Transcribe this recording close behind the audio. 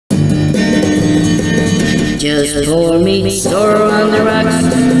Just pour me sour on the rocks,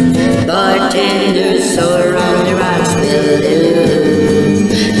 bartender, sour on the rocks will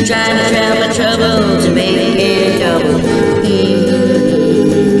do. Trying to drown my trouble to make it double.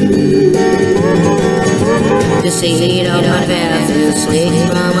 The seat on my path is slick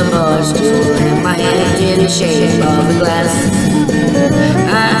from a bar stool, and my head in the shape of a glass.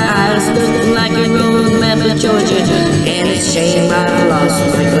 My eyes look like a road map of Georgia, and it's shame I've lost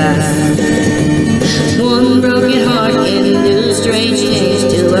my glass. One broken heart can do strange things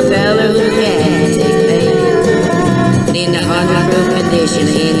to a fella who can't take pain. In a 100-proof condition,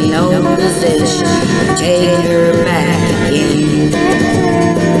 in no position to take her back again.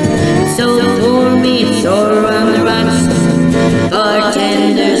 So pour me sour on the rocks,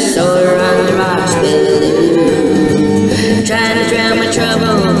 bartender, sour on the rocks will do. Trying to drown my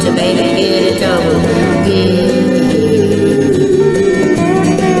trouble to make it a double.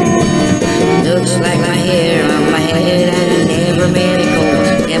 Looks like my hair on my head and never made a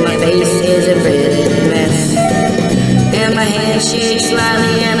comb, and my face is a pretty mess, and my hand shakes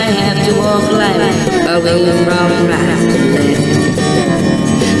slightly, and I have to walk lightly away from right to left.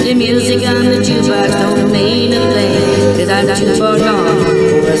 The music on the jukebox don't mean a thing, 'cause I'm too far gone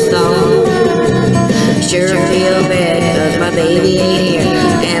for a song. I sure feel bad 'cause my baby ain't here,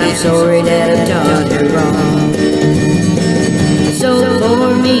 and I'm sorry that I've done her wrong. So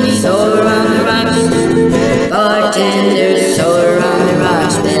pour me sour on the rocks, bartender, sour on the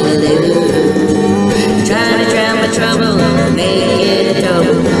rocks will do. Trying to drown my trouble, make it a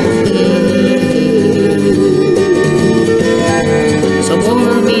double. So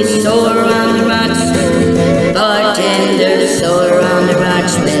pour me sour on the rocks, bartender, sour on the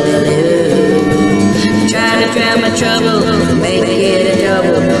rocks will do. Trying to drown my trouble, make it a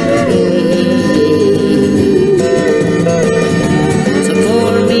double. So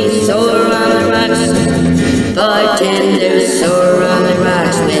pour me sour on the rocks, bartender, sour on the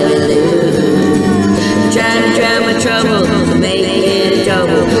rocks will do. Trying to drown my trouble,